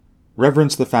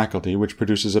Reverence the faculty which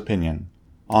produces opinion.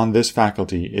 On this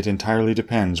faculty it entirely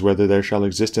depends whether there shall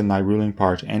exist in thy ruling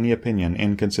part any opinion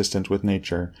inconsistent with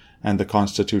nature and the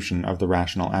constitution of the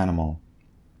rational animal.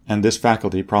 And this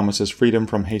faculty promises freedom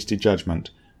from hasty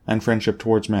judgment, and friendship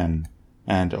towards men,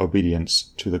 and obedience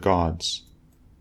to the gods.